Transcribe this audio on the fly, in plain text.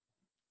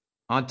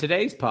On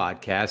today's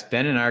podcast,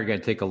 Ben and I are going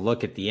to take a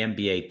look at the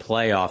NBA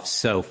playoffs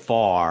so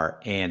far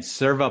and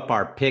serve up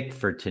our pick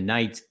for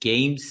tonight's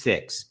Game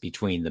 6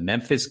 between the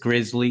Memphis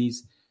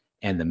Grizzlies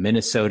and the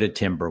Minnesota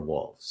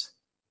Timberwolves.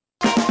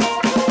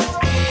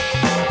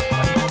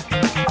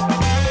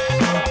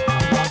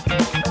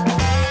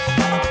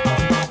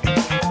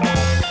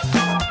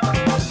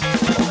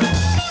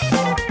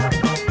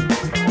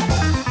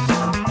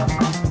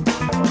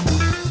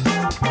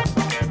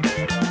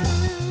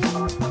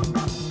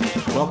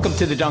 Welcome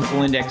to the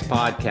Dunkel Index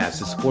podcast,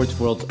 the sports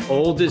world's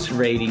oldest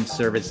rating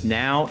service,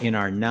 now in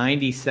our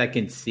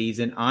 92nd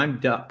season. I'm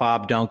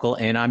Bob Dunkel,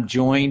 and I'm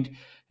joined,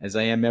 as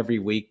I am every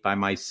week, by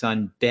my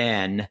son,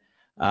 Ben,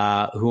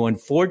 who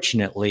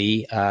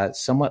unfortunately,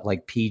 somewhat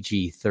like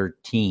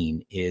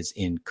PG-13, is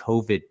in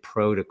COVID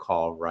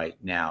protocol right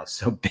now.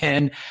 So,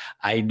 Ben,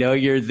 I know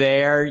you're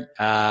there,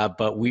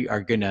 but we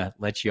are going to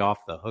let you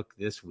off the hook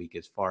this week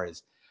as far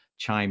as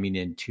chiming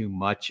in too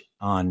much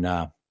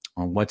on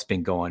what's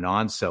been going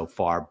on so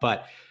far.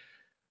 But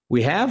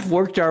we have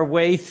worked our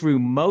way through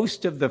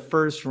most of the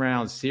first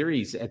round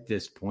series at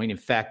this point. In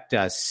fact,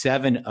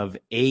 7 of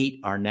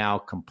 8 are now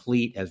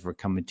complete as we're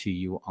coming to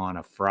you on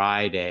a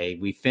Friday.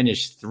 We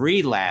finished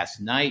 3 last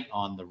night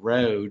on the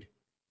road,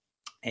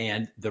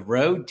 and the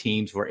road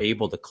teams were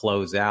able to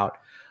close out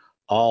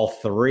all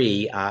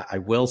 3. I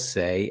will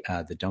say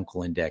the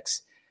Dunkel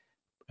Index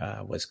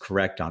was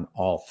correct on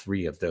all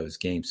 3 of those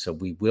games. So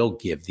we will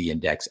give the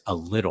index a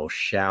little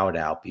shout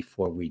out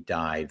before we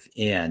dive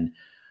in.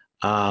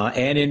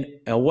 And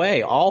in a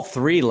way, all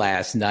 3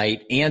 last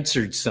night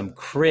answered some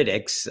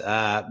critics.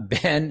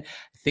 Ben,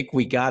 I think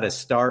we got to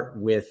start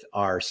with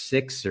our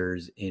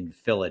Sixers in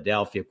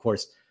Philadelphia. Of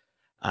course,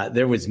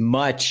 there was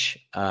much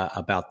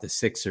about the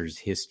Sixers'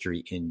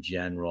 history in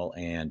general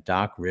and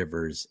Doc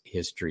Rivers'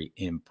 history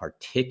in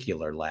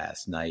particular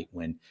last night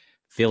when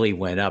Philly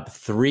went up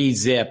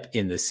 3-0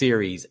 in the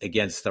series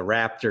against the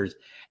Raptors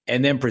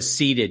and then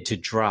proceeded to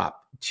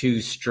drop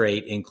 2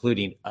 straight,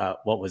 including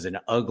what was an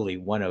ugly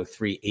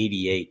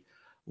 103-88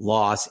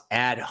 loss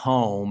at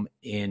home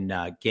in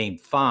Game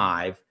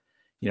 5.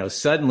 You know,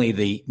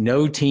 suddenly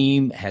no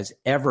team has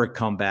ever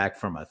come back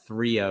from a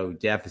 3-0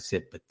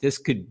 deficit, but this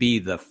could be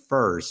the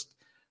first.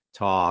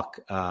 Talk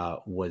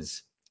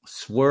was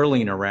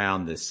swirling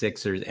around the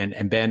Sixers.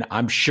 And Ben,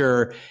 I'm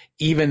sure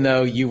even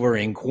though you were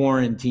in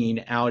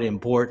quarantine out in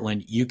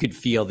Portland, you could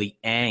feel the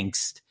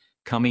angst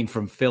coming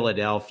from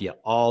Philadelphia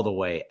all the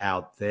way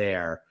out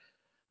there.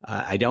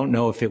 I don't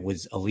know if it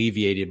was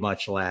alleviated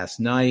much last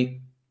night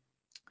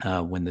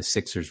when the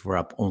Sixers were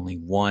up only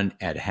 1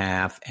 at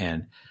half,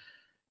 and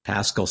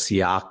Pascal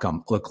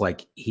Siakam looked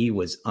like he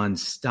was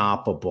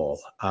unstoppable.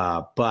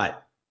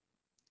 But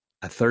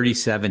a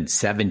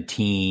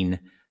 37-17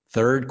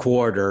 third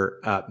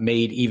quarter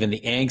made even the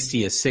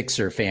angstiest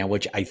Sixer fan,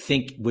 which I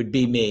think would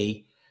be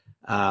me,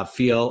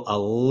 feel a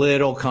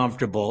little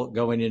comfortable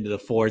going into the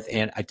fourth.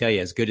 And I tell you,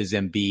 as good as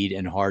Embiid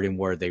and Harden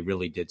were, they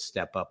really did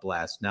step up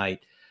last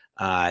night.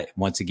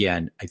 Once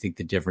again, I think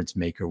the difference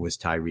maker was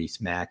Tyrese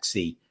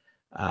Maxey.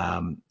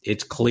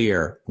 It's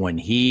clear when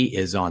he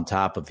is on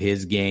top of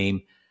his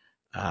game,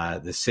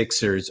 the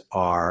Sixers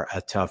are a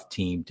tough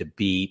team to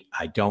beat.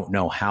 I don't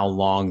know how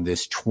long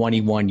this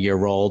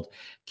 21-year-old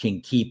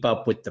can keep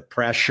up with the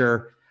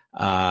pressure,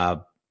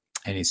 and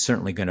he's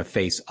certainly going to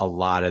face a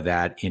lot of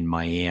that in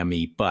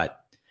Miami. But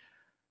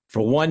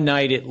for one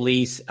night at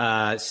least,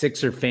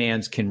 Sixer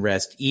fans can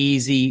rest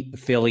easy.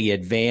 Philly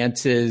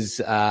advances.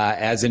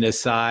 As an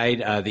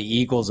aside, the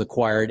Eagles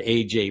acquired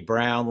A.J.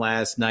 Brown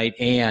last night,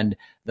 and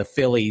the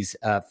Phillies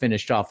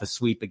finished off a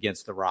sweep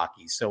against the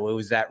Rockies. So it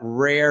was that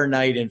rare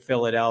night in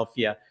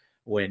Philadelphia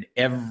when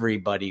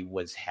everybody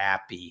was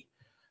happy.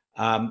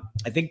 I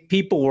think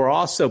people were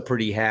also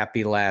pretty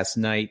happy last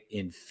night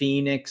in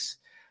Phoenix.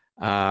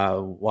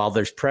 While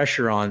there's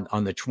pressure on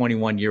the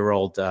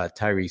 21-year-old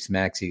Tyrese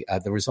Maxey,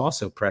 there was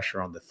also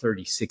pressure on the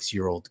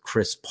 36-year-old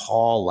Chris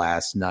Paul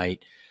last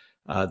night.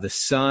 The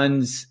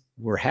Suns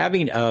were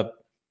having a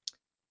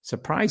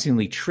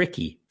surprisingly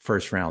tricky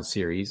first-round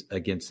series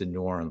against the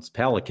New Orleans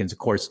Pelicans. Of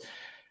course,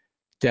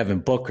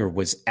 Devin Booker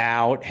was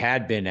out,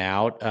 had been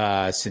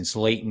out since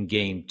late in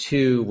Game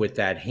 2 with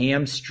that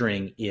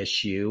hamstring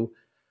issue.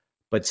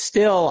 But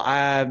still,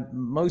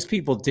 most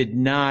people did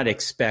not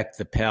expect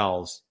the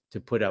Pels to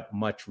put up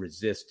much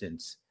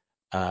resistance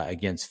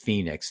against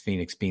Phoenix.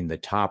 Phoenix being the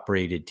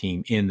top-rated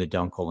team in the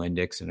Dunkel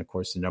Index and, of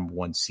course, the number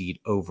 1 seed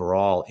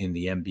overall in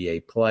the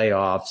NBA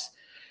playoffs.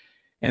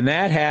 And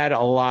that had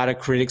a lot of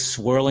critics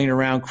swirling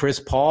around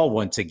Chris Paul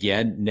once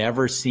again,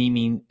 never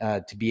seeming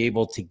to be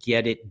able to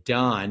get it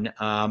done.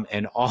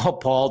 And all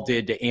Paul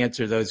did to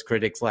answer those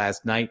critics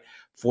last night,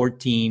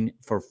 14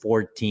 for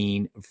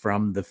 14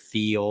 from the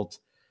field.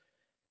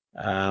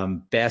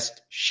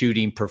 Best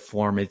shooting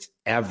performance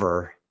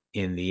ever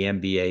in the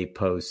NBA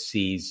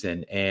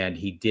postseason, and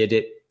he did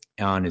it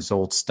on his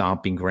old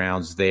stomping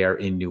grounds there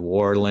in New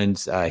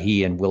Orleans.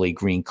 He and Willie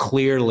Green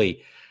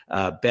clearly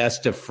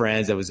best of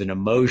friends. It was an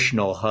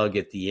emotional hug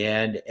at the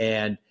end,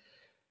 and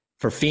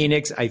For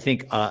Phoenix, I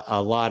think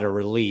a lot of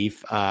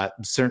relief.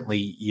 Certainly,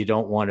 you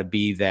don't want to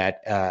be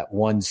that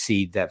 1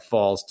 seed that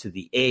falls to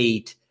the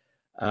 8.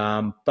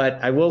 But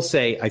I will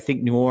say, I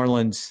think New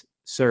Orleans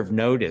served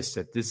notice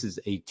that this is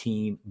a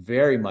team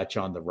very much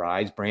on the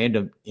rise.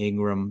 Brandon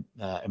Ingram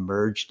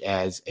emerged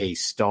as a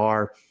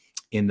star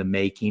in the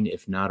making,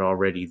 if not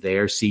already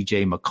there.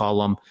 CJ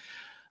McCollum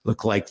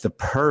looked like the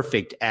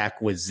perfect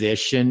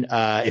acquisition.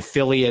 If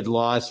Philly had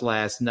lost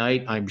last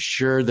night, I'm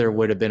sure there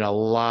would have been a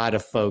lot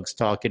of folks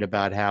talking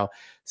about how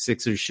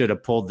Sixers should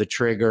have pulled the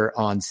trigger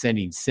on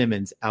sending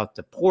Simmons out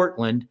to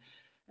Portland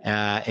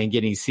and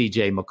getting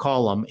CJ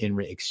McCollum in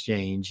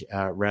exchange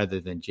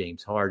rather than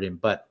James Harden.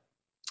 But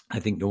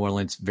I think New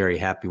Orleans very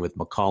happy with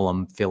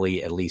McCollum.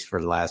 Philly, at least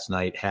for last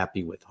night,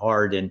 happy with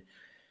Harden.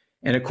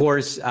 And, of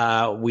course,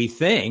 we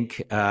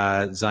think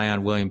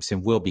Zion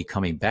Williamson will be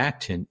coming back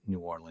to New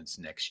Orleans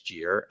next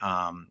year.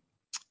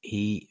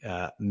 He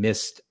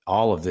missed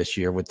all of this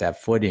year with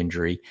that foot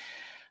injury.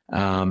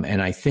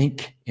 And I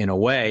think, in a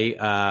way,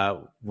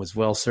 was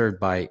well served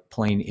by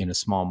playing in a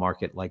small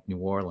market like New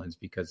Orleans,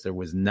 because there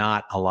was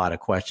not a lot of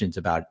questions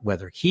about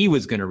whether he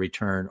was going to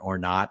return or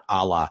not,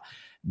 a la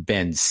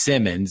Ben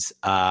Simmons.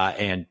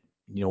 And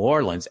New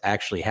Orleans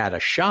actually had a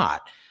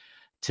shot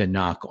to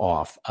knock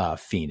off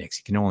Phoenix.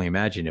 You can only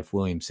imagine if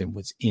Williamson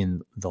was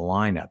in the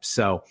lineup.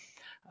 So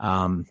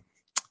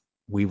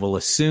we will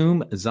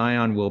assume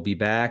Zion will be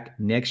back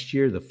next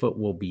year. The foot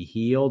will be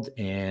healed,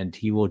 and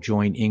he will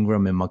join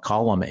Ingram and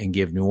McCollum and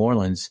give New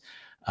Orleans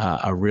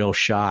a real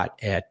shot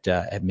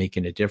at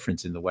making a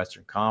difference in the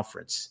Western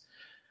Conference.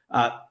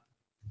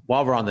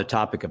 While we're on the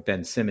topic of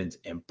Ben Simmons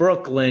and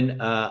Brooklyn,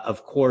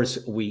 of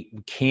course, we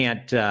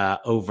can't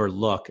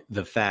overlook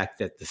the fact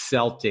that the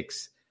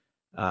Celtics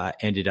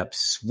ended up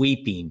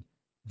sweeping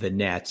the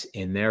Nets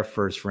in their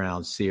first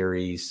round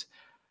series.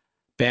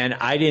 Ben,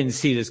 I didn't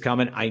see this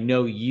coming. I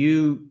know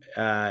you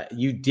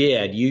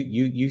did.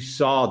 You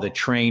saw the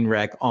train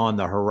wreck on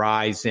the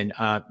horizon.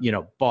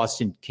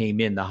 Boston came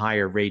in the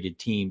higher rated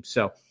team,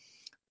 so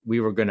we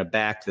were going to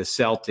back the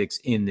Celtics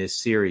in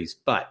this series.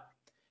 But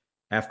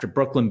after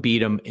Brooklyn beat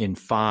them in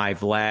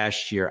 5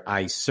 last year,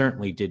 I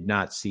certainly did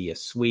not see a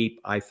sweep.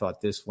 I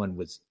thought this one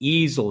was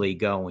easily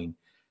going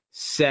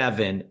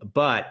 7,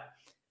 but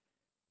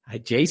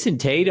Jason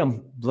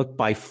Tatum looked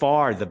by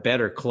far the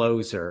better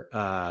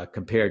closer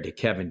compared to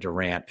Kevin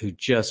Durant, who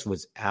just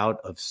was out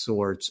of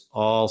sorts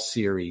all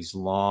series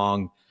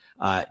long.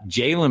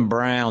 Jaylen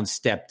Brown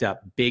stepped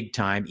up big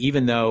time,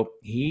 even though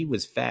he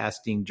was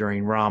fasting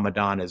during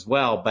Ramadan as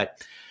well.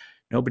 But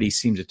nobody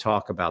seemed to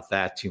talk about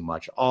that too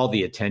much. All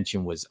the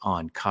attention was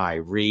on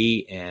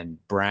Kyrie, and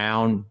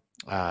Brown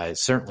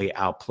certainly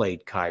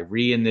outplayed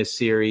Kyrie in this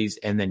series.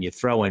 And then you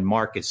throw in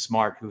Marcus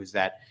Smart, who is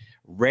that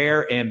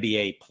rare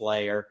NBA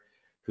player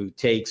who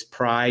takes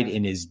pride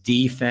in his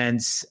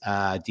defense,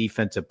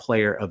 defensive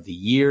player of the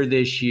year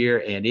this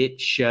year, and it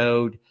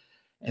showed.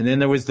 And then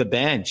there was the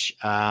bench.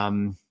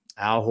 Al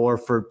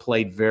Horford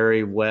played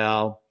very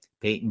well.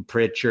 Peyton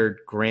Pritchard,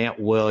 Grant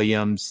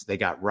Williams. They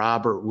got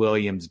Robert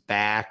Williams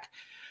back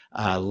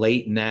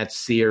late in that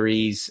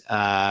series.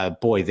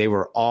 They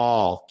were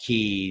all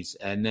keys.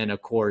 And then,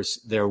 of course,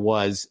 there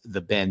was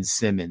the Ben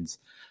Simmons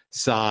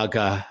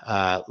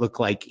saga. Looked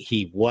like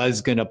he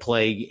was going to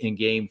play in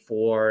Game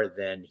 4.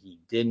 Then he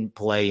didn't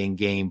play in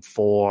Game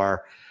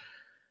 4.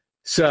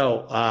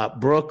 So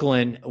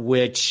Brooklyn,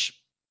 which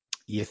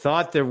you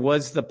thought there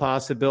was the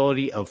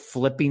possibility of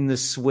flipping the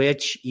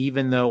switch,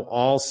 even though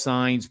all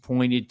signs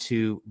pointed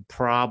to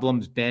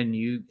problems. Ben,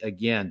 you,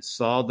 again,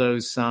 saw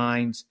those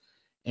signs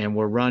and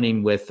were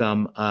running with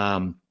them.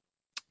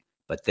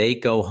 But they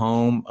go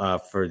home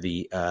for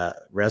the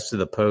rest of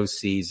the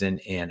postseason.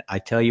 And I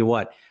tell you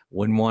what,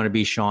 wouldn't want to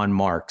be Sean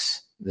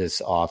Marks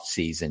this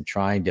offseason,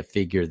 trying to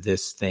figure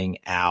this thing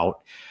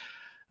out.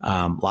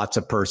 Lots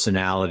of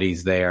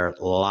personalities there,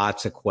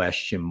 lots of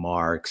question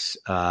marks.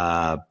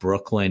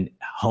 Brooklyn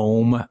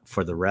home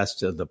for the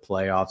rest of the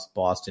playoffs.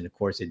 Boston, of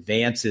course,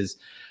 advances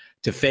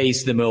to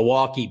face the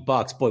Milwaukee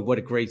Bucks. Boy, what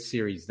a great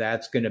series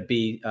that's going to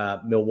be.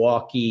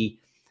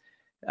 Milwaukee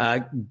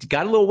got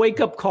a little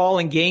wake-up call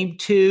in Game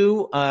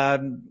 2.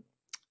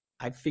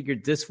 I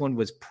figured this one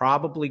was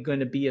probably going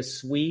to be a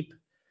sweep.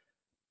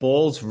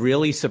 Bulls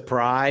really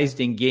surprised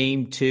in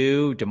Game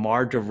 2.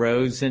 DeMar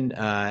DeRozan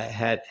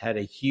had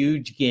a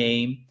huge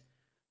game,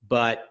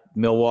 but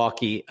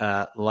Milwaukee,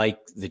 like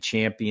the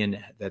champion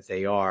that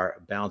they are,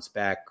 bounced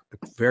back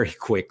very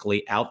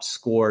quickly,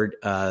 outscored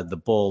the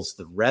Bulls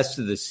the rest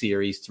of the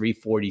series,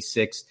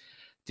 346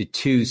 to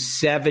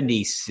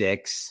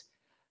 276.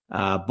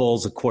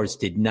 Bulls, of course,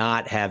 did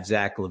not have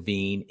Zach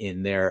LaVine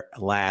in their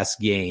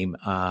last game,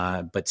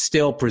 but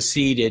still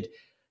proceeded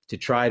to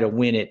try to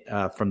win it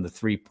from the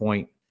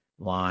three-point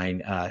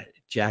line.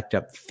 Jacked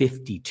up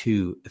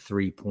 52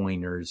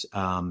 three-pointers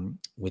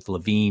with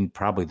LaVine,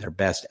 probably their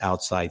best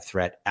outside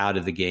threat, out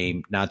of the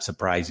game. Not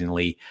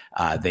surprisingly,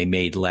 they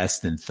made less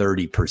than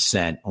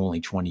 30%,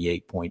 only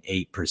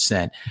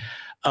 28.8%.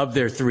 of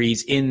their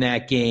threes in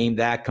that game.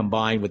 That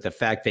combined with the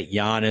fact that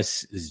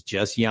Giannis is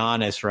just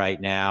Giannis right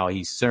now.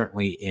 He's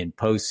certainly in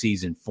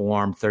postseason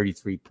form,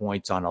 33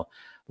 points on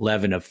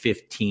 11 of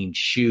 15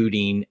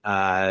 shooting.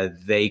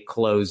 They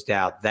closed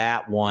out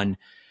that one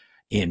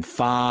in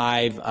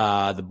 5.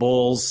 The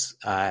Bulls,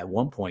 at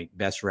one point,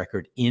 best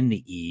record in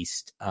the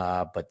East,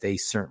 but they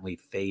certainly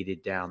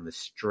faded down the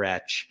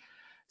stretch.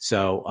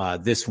 So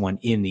this one,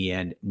 in the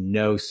end,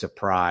 no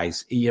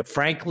surprise. Yeah,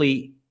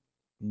 frankly,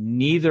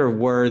 neither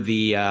were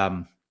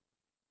the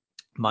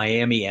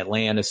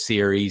Miami-Atlanta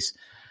series,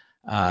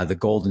 the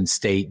Golden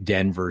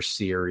State-Denver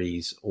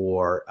series,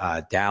 or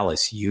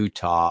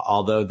Dallas-Utah,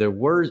 although there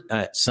were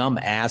some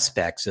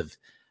aspects of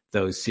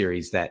those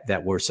series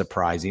that were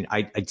surprising.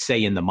 I'd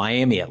say in the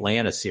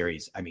Miami-Atlanta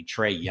series, I mean,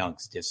 Trae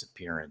Young's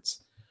disappearance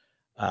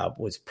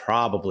was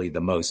probably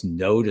the most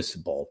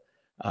noticeable.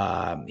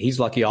 He's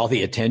lucky all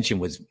the attention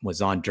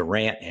was on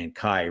Durant and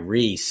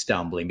Kyrie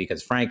stumbling,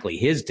 because frankly,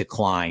 his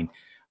decline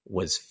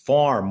was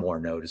far more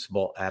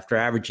noticeable. After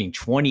averaging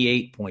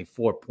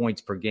 28.4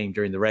 points per game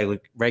during the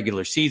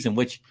regular season,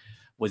 which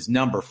was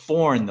number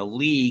 4 in the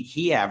league,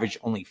 he averaged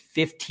only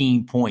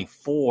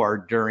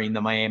 15.4 during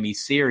the Miami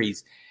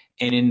series.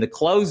 And in the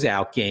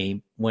closeout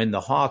game, when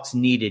the Hawks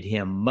needed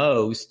him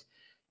most,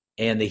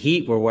 and the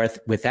Heat were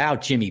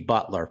without Jimmy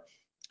Butler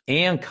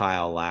and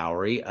Kyle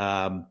Lowry,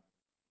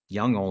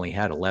 Young only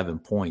had 11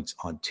 points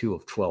on 2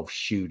 of 12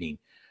 shooting,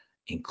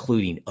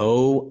 including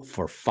 0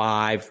 for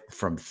 5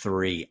 from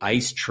 3.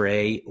 Ice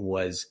Trae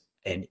was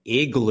an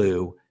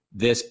igloo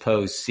this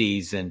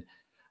postseason.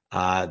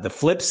 The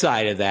flip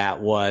side of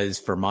that was,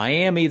 for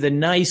Miami, the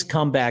nice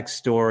comeback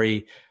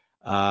story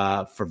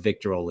for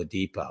Victor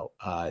Oladipo.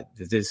 At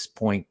this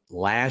point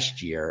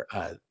last year,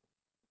 there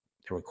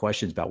were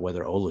questions about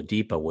whether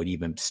Oladipo would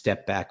even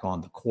step back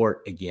on the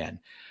court again.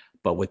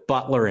 But with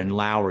Butler and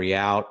Lowry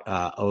out,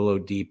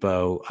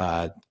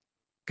 Oladipo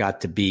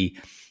got to be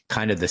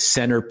kind of the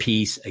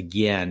centerpiece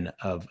again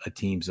of a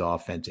team's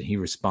offense, and he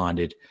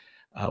responded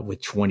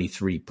with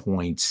 23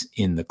 points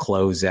in the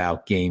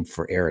closeout game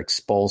for Eric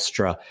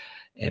Spoelstra.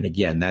 And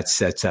again, that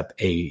sets up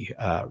a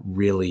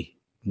really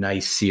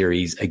nice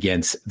series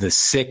against the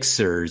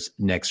Sixers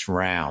next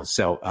round.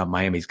 So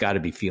Miami's got to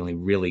be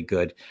feeling really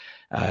good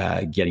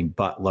getting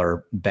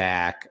Butler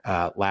back.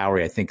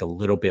 Lowry, I think, a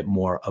little bit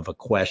more of a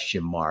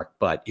question mark,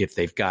 but if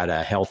they've got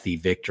a healthy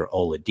Victor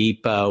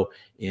Oladipo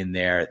in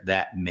there,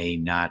 that may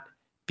not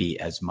be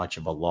as much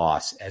of a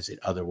loss as it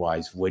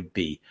otherwise would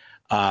be.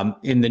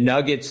 In the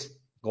Nuggets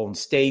Golden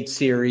State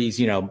series,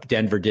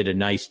 Denver did a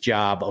nice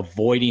job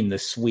avoiding the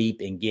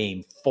sweep in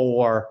Game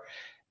 4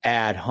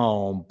 at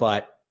home,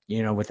 but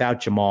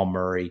without Jamal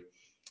Murray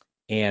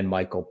and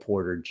Michael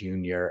Porter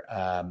Jr.,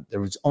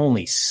 there was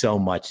only so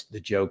much the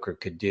Joker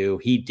could do.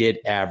 He did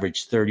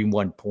average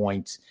 31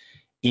 points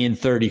in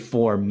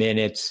 34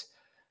 minutes,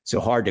 so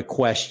hard to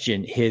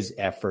question his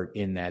effort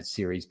in that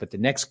series. But the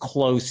next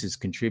closest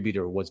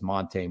contributor was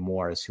Monte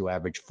Morris, who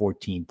averaged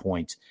 14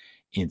 points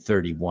in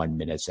 31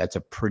 minutes. That's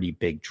a pretty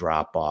big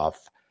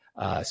drop-off,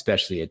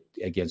 especially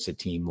against a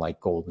team like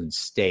Golden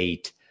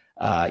State.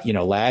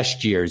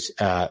 Last year's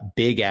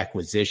big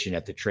acquisition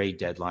at the trade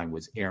deadline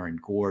was Aaron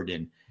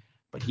Gordon,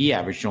 but he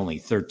averaged only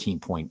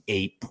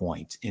 13.8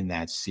 points in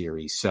that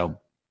series. So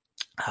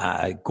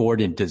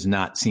Gordon does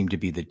not seem to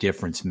be the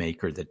difference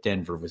maker that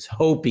Denver was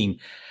hoping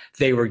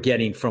they were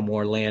getting from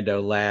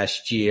Orlando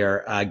last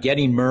year.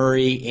 Getting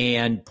Murray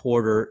and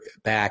Porter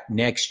back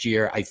next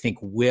year, I think,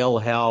 will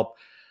help,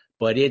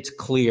 but it's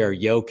clear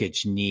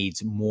Jokic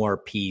needs more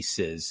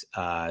pieces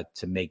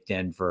to make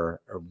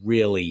Denver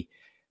really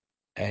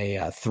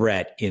a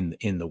threat in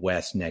the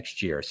West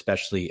next year,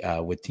 especially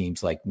with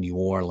teams like New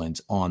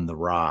Orleans on the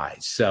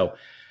rise. So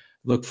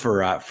look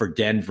for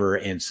Denver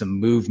and some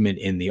movement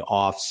in the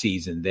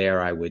offseason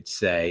there, I would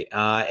say.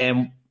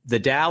 And the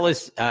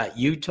Dallas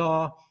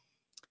Utah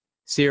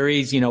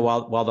series,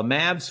 while the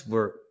Mavs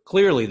were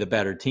clearly the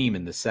better team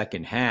in the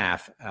second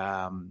half,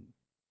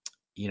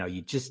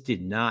 you just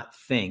did not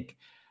think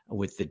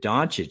with the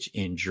Doncic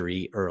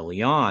injury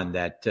early on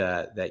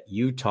that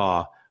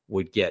Utah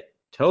would get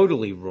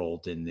totally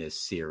rolled in this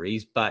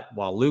series. But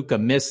while Luka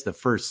missed the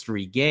first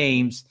 3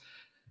 games,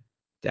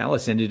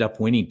 Dallas ended up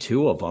winning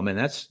 2 of them, and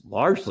that's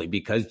largely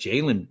because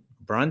Jalen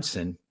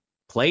Brunson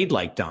played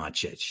like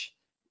Doncic.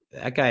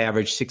 That guy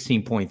averaged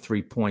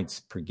 16.3 points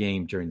per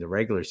game during the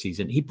regular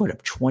season. He put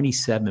up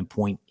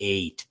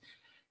 27.8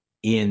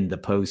 in the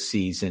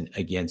postseason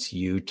against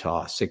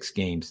Utah, 6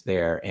 games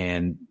there.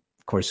 And,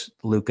 of course,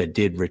 Luka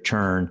did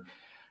return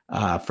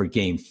for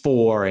Game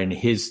 4, and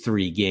his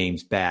 3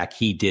 games back,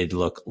 he did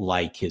look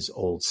like his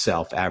old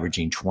self,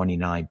 averaging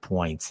 29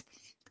 points,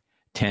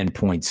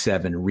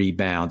 10.7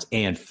 rebounds,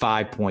 and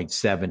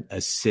 5.7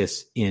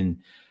 assists in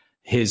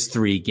his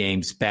 3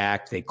 games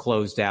back. They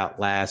closed out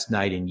last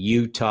night in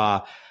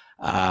Utah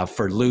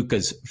for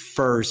Luka's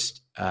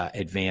first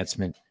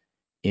advancement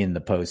in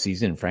the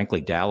postseason. Frankly,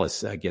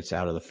 Dallas gets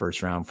out of the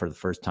first round for the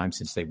first time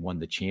since they won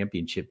the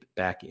championship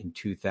back in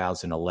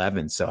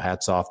 2011. So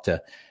hats off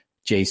to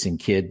Jason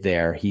Kidd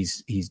there.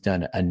 He's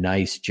done a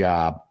nice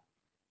job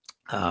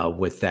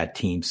with that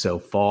team so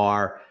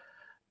far.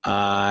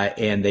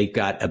 And they've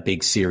got a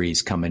big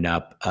series coming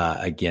up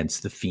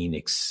against the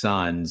Phoenix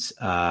Suns.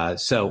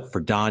 So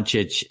for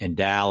Doncic and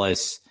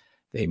Dallas,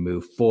 they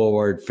move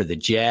forward. For the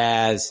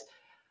Jazz,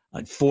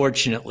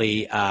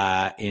 unfortunately,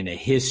 in a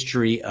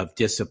history of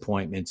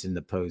disappointments in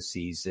the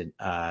postseason,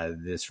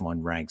 this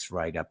one ranks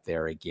right up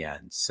there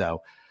again.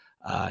 So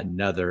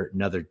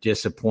another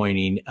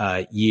disappointing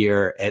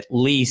year, at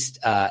least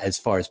as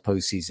far as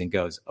postseason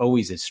goes.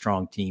 Always a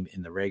strong team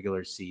in the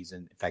regular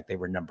season. In fact, they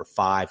were number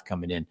 5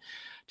 coming in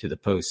to the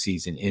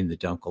postseason in the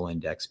Dunkel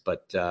Index,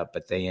 but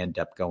they end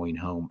up going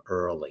home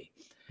early.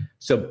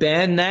 So,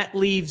 Ben, that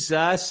leaves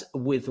us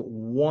with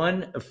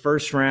one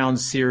first-round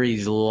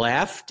series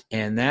left,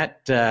 and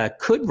that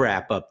could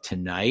wrap up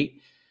tonight,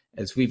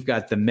 as we've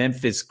got the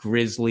Memphis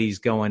Grizzlies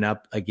going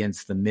up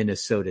against the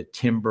Minnesota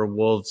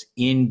Timberwolves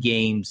in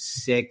Game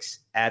 6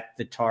 at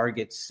the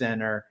Target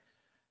Center.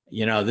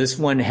 You know, this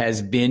one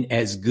has been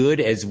as good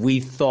as we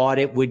thought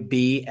it would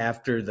be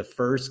after the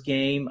first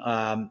game.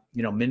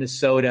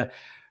 Minnesota,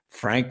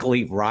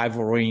 frankly,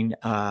 rivaling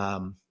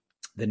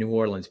the New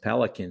Orleans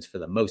Pelicans for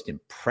the most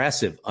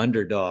impressive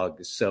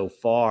underdog so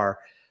far.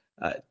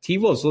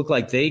 T-Wolves look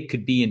like they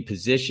could be in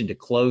position to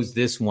close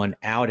this one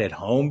out at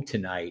home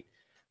tonight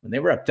when they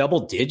were up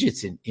double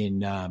digits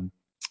in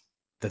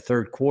the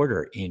third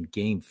quarter in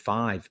Game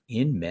 5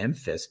 in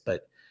Memphis.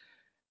 But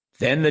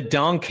then the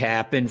dunk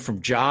happened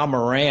from Ja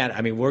Morant.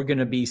 I mean, we're going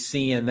to be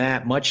seeing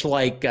that, much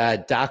like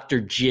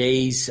Dr.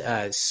 J's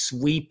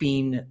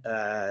sweeping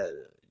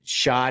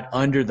shot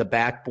under the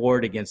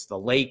backboard against the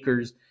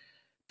Lakers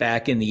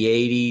back in the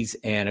 80s.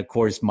 And, of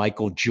course,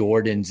 Michael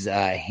Jordan's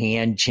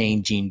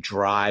hand-changing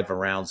drive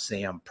around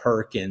Sam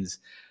Perkins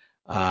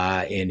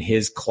in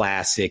his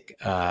classic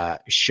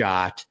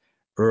shot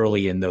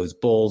early in those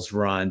Bulls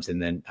runs. And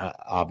then,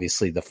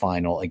 obviously, the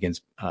final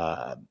against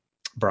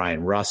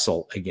Brian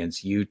Russell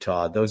against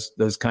Utah.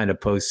 Those kind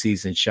of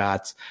postseason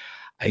shots,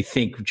 I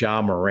think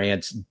Ja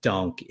Morant's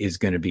dunk is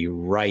going to be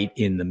right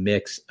in the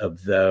mix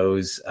of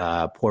those.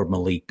 Poor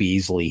Malik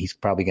Beasley. He's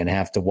probably going to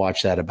have to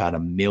watch that about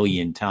 1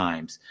 million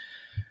times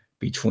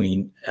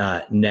between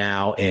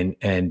now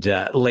and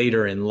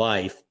later in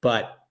life.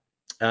 But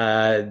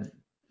the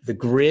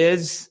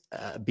Grizz,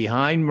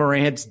 behind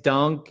Morant's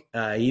dunk,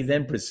 he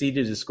then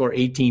proceeded to score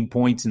 18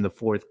 points in the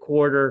fourth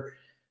quarter,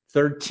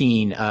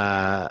 13,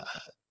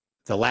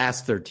 the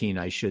last 13,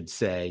 I should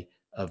say,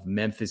 of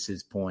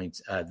Memphis's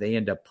points. They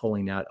end up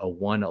pulling out a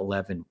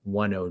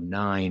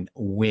 111-109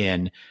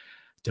 win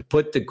to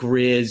put the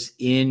Grizz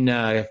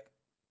in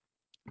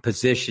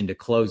position to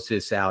close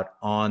this out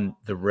on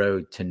the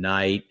road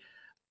tonight.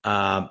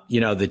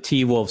 The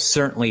T-Wolves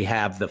certainly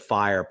have the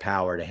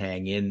firepower to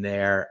hang in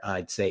there.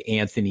 I'd say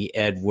Anthony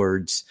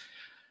Edwards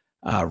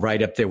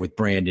right up there with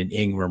Brandon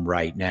Ingram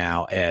right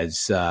now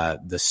as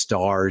the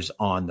stars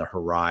on the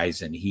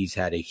horizon. He's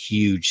had a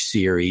huge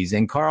series.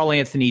 And Karl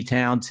Anthony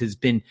Towns has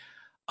been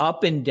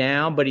up and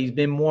down, but he's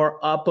been more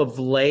up of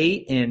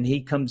late, and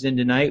he comes in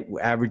tonight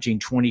averaging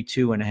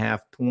 22.5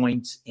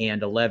 points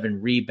and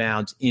 11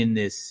 rebounds in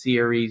this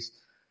series.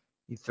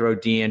 You throw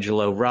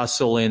D'Angelo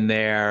Russell in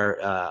there,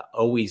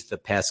 always the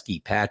pesky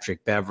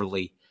Patrick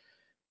Beverley.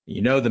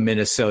 You know the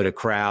Minnesota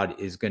crowd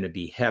is going to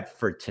be hep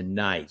for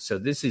tonight. So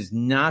this is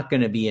not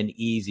going to be an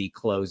easy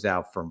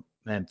closeout for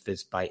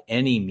Memphis by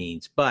any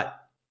means. But,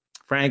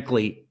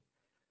 frankly,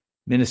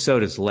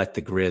 Minnesota's let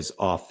the Grizz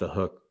off the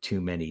hook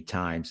too many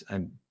times.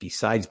 And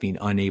besides being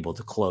unable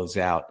to close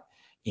out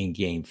in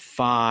Game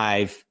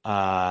 5,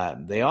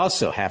 they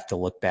also have to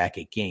look back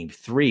at Game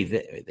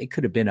 3. They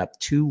could have been up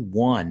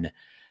 2-1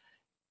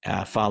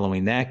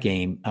 following that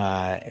game,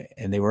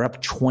 and they were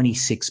up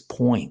 26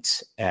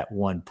 points at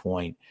one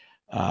point.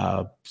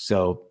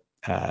 So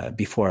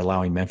before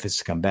allowing Memphis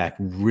to come back,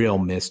 real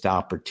missed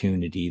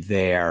opportunity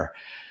there.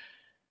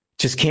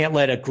 Just can't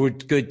let a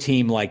good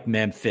team like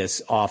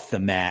Memphis off the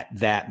mat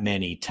that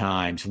many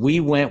times. We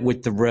went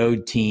with the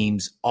road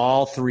teams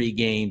all 3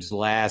 games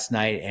last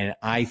night, and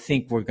I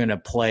think we're going to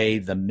play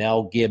the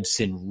Mel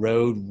Gibson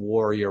road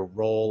warrior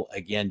role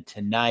again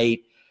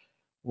tonight.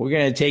 We're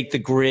going to take the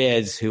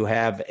Grizz, who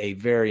have a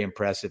very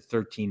impressive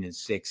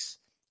 13-6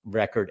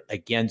 record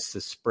against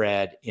the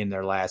spread in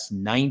their last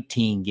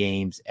 19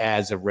 games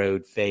as a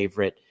road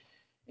favorite,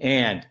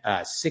 and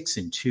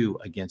 6-2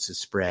 against the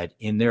spread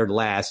in their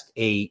last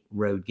 8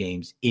 road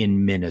games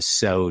in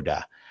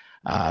Minnesota.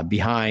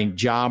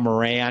 Behind Ja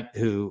Morant,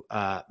 who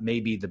may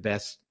be the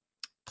best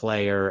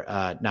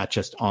player, not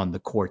just on the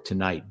court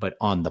tonight, but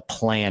on the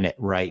planet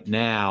right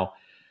now.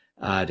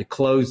 To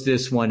close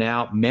this one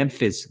out,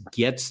 Memphis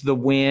gets the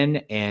win,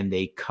 and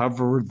they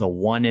cover the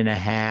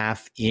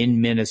 1.5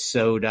 in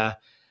Minnesota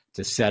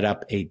to set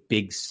up a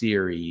big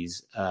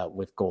series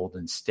with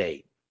Golden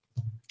State.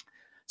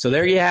 So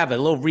there you have it,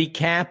 a little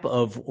recap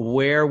of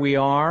where we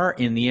are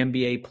in the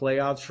NBA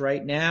playoffs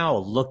right now, a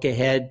look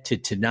ahead to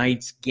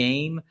tonight's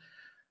game.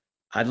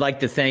 I'd like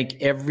to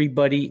thank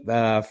everybody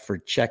for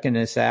checking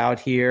us out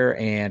here.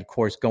 And, of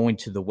course, going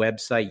to the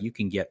website, you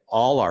can get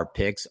all our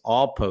picks,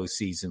 all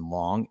postseason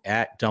long,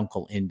 at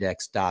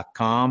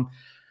dunkelindex.com.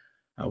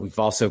 We've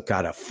also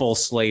got a full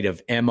slate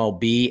of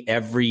MLB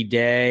every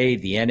day.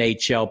 The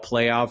NHL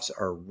playoffs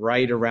are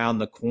right around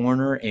the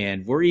corner,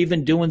 and we're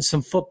even doing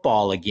some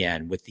football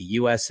again with the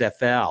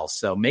USFL.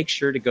 So make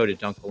sure to go to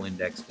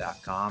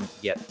dunkelindex.com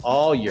to get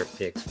all your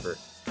picks for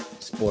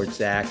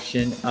sports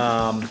action.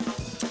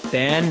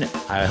 Ben,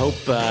 I hope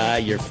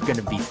you're going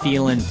to be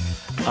feeling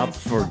up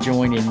for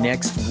joining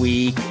next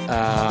week.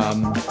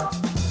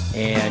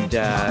 And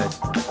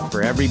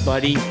for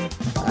everybody,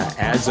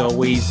 as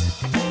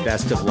always,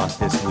 best of luck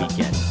this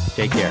weekend.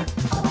 Take care.